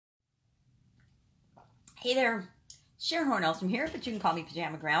Hey there, Sharon Hornells from here, but you can call me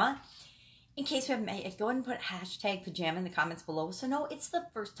Pajama Grandma. In case you haven't met yet, go ahead and put hashtag pajama in the comments below so know it's the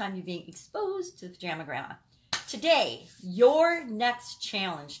first time you're being exposed to the Pajama Grandma. Today, your next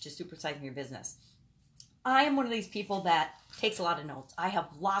challenge to supersizing your business. I am one of these people that takes a lot of notes. I have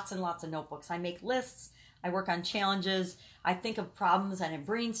lots and lots of notebooks. I make lists, I work on challenges, I think of problems and I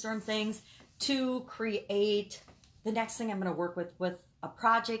brainstorm things to create the next thing I'm going to work with a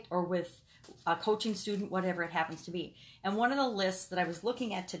project or with a coaching student, whatever it happens to be. And one of the lists that I was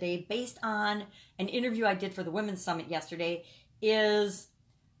looking at today, based on an interview I did for the Women's Summit yesterday, is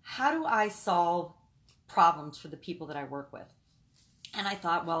how do I solve problems for the people that I work with? And I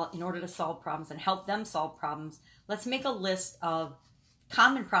thought, well, in order to solve problems and help them solve problems, let's make a list of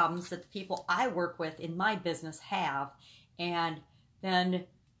common problems that the people I work with in my business have, and then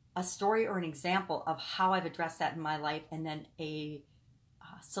a story or an example of how I've addressed that in my life, and then a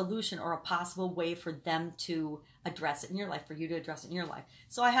solution or a possible way for them to address it in your life, for you to address it in your life.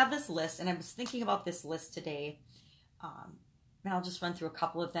 So I have this list, and I was thinking about this list today, and I'll just run through a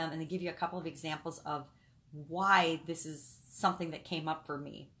couple of them and then give you a couple of examples of why this is something that came up for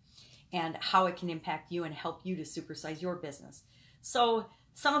me and how it can impact you and help you to supersize your business. So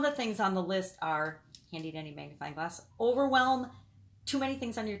some of the things on the list are handy dandy magnifying glass, overwhelm, too many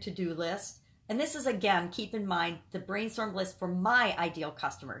things on your to-do list. And this is, again, keep in mind the brainstorm list for my ideal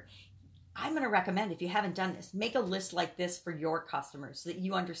customer. I'm going to recommend, if you haven't done this, make a list like this for your customers so that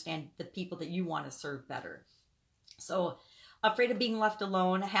you understand the people that you want to serve better. So afraid of being left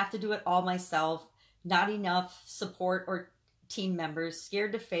alone, have to do it all myself, not enough support or team members,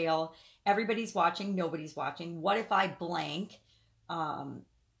 scared to fail, everybody's watching, nobody's watching, what if I blank,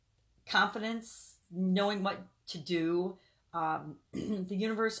 confidence, knowing what to do, the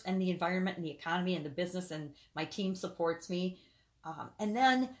universe and the environment and the economy and the business and my team supports me. And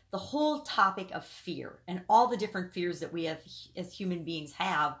then the whole topic of fear and all the different fears that we have as human beings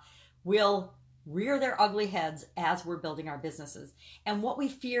have will rear their ugly heads as we're building our businesses. And what we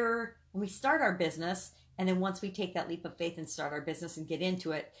fear when we start our business, and then once we take that leap of faith and start our business and get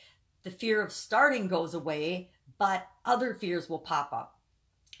into it, the fear of starting goes away, but other fears will pop up.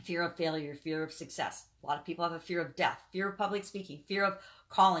 Fear of failure, fear of success. A lot of people have a fear of death, fear of public speaking, fear of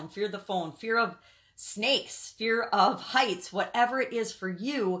calling, fear of the phone, fear of snakes, fear of heights, whatever it is for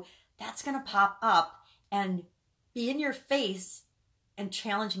you, that's going to pop up and be in your face and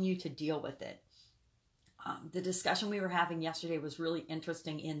challenging you to deal with it. The discussion we were having yesterday was really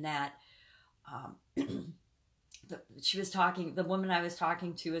interesting in that the woman I was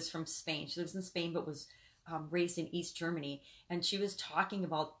talking to is from Spain. She lives in Spain, but was raised in East Germany. And she was talking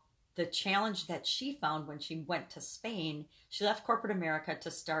about the challenge that she found when she went to Spain. She left corporate America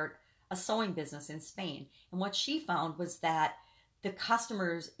to start a sewing business in Spain. And what she found was that the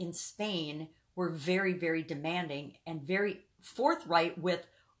customers in Spain were very, very demanding and very forthright with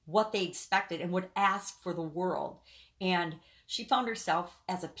what they expected and would ask for the world. And she found herself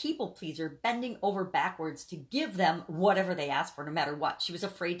as a people pleaser bending over backwards to give them whatever they asked for, no matter what. She was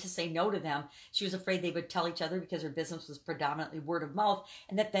afraid to say no to them. She was afraid they would tell each other because her business was predominantly word of mouth,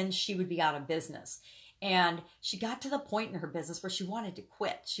 and that then she would be out of business. And she got to the point in her business where she wanted to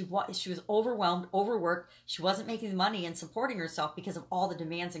quit. She was overwhelmed, overworked. She wasn't making the money and supporting herself because of all the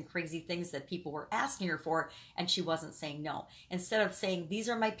demands and crazy things that people were asking her for, and she wasn't saying no. Instead of saying, these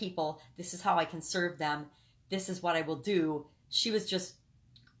are my people, this is how I can serve them, this is what I will do, she was just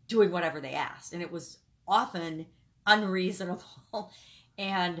doing whatever they asked. And it was often unreasonable.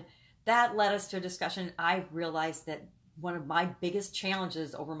 And that led us to a discussion. I realized that one of my biggest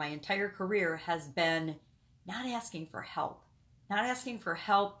challenges over my entire career has been not asking for help. Not asking for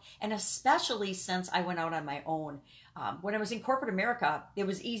help, and especially since I went out on my own. When I was in corporate America, it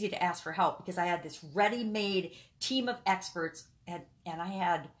was easy to ask for help because I had this ready-made team of experts, and I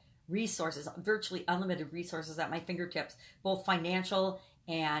had resources, virtually unlimited resources at my fingertips, both financial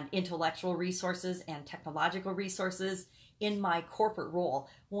and intellectual resources and technological resources in my corporate role.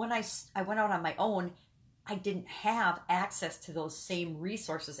 When I went out on my own, I didn't have access to those same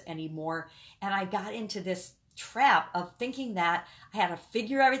resources anymore. And I got into this trap of thinking that I had to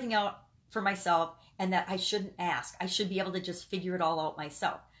figure everything out for myself and that I shouldn't ask. I should be able to just figure it all out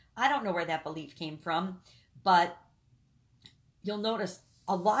myself. I don't know where that belief came from, but you'll notice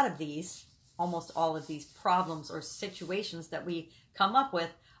a lot of these, almost all of these problems or situations that we come up with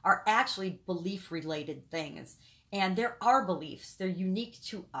are actually belief-related things. And there are beliefs. They're unique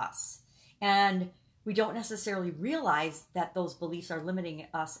to us. And we don't necessarily realize that those beliefs are limiting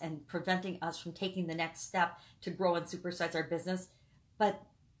us and preventing us from taking the next step to grow and supersize our business, but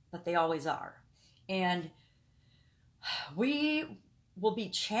they always are. And we will be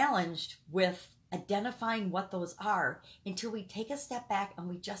challenged with identifying what those are until we take a step back and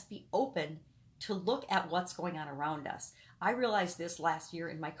we just be open to look at what's going on around us. I realized this last year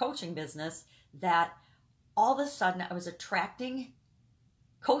in my coaching business, that all of a sudden I was attracting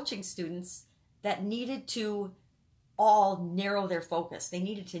coaching students that needed to all narrow their focus. They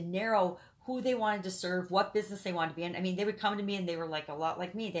needed to narrow who they wanted to serve, what business they wanted to be in. I mean, they would come to me and they were like a lot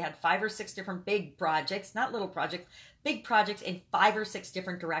like me. They had 5 or 6 different big projects, not little projects, big projects in 5 or 6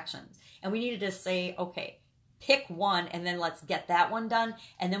 different directions. And we needed to say, okay, pick one and then let's get that one done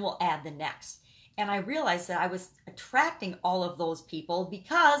and then we'll add the next. And I realized that I was attracting all of those people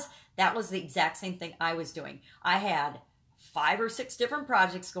because that was the exact same thing I was doing. I had 5 or 6 different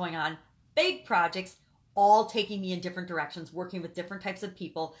projects going on, big projects, all taking me in different directions, working with different types of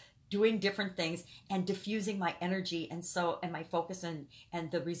people, doing different things, and diffusing my energy and my focus,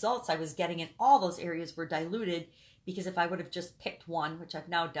 and the results I was getting in all those areas were diluted, because if I would have just picked one, which I've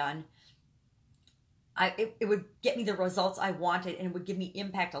now done, it would get me the results I wanted, and it would give me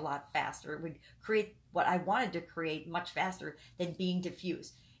impact a lot faster. It would create what I wanted to create much faster than being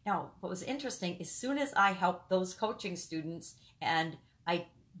diffused. Now, what was interesting, as soon as I helped those coaching students and I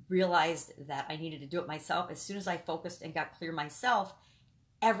realized that I needed to do it myself, as soon as I focused and got clear myself,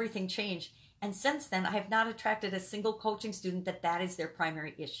 everything changed. And since then, I have not attracted a single coaching student that is their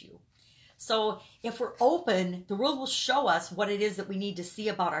primary issue. So if we're open, the world will show us what it is that we need to see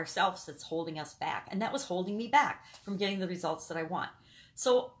about ourselves that's holding us back. And that was holding me back from getting the results that I want.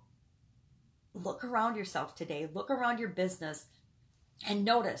 So look around yourself today, look around your business and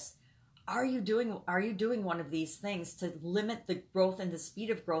notice, are you doing one of these things to limit the growth and the speed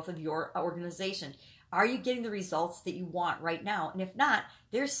of growth of your organization? Are you getting the results that you want right now? And if not,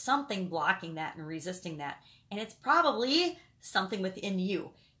 there's something blocking that and resisting that. And it's probably something within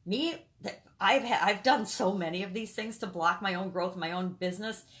you. I've done so many of these things to block my own growth, my own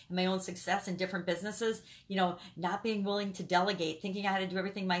business, and my own success in different businesses. Not being willing to delegate, thinking I had to do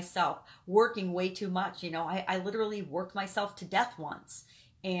everything myself, working way too much. I literally worked myself to death once.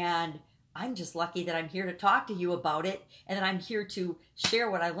 And I'm just lucky that I'm here to talk to you about it, and that I'm here to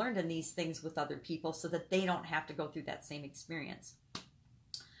share what I learned in these things with other people so that they don't have to go through that same experience.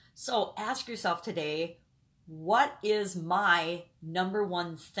 So ask yourself today, what is my number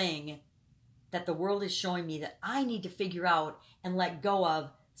one thing that the world is showing me that I need to figure out and let go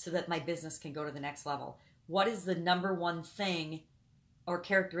of so that my business can go to the next level? What is the number one thing or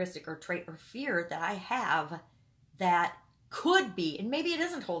characteristic or trait or fear that I have that could be, and maybe it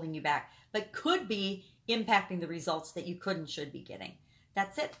isn't holding you back, but could be impacting the results that you could and should be getting?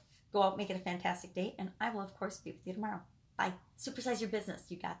 That's it. Go out, make it a fantastic day, and I will, of course, be with you tomorrow. Bye. Supersize your business.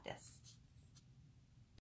 You got this.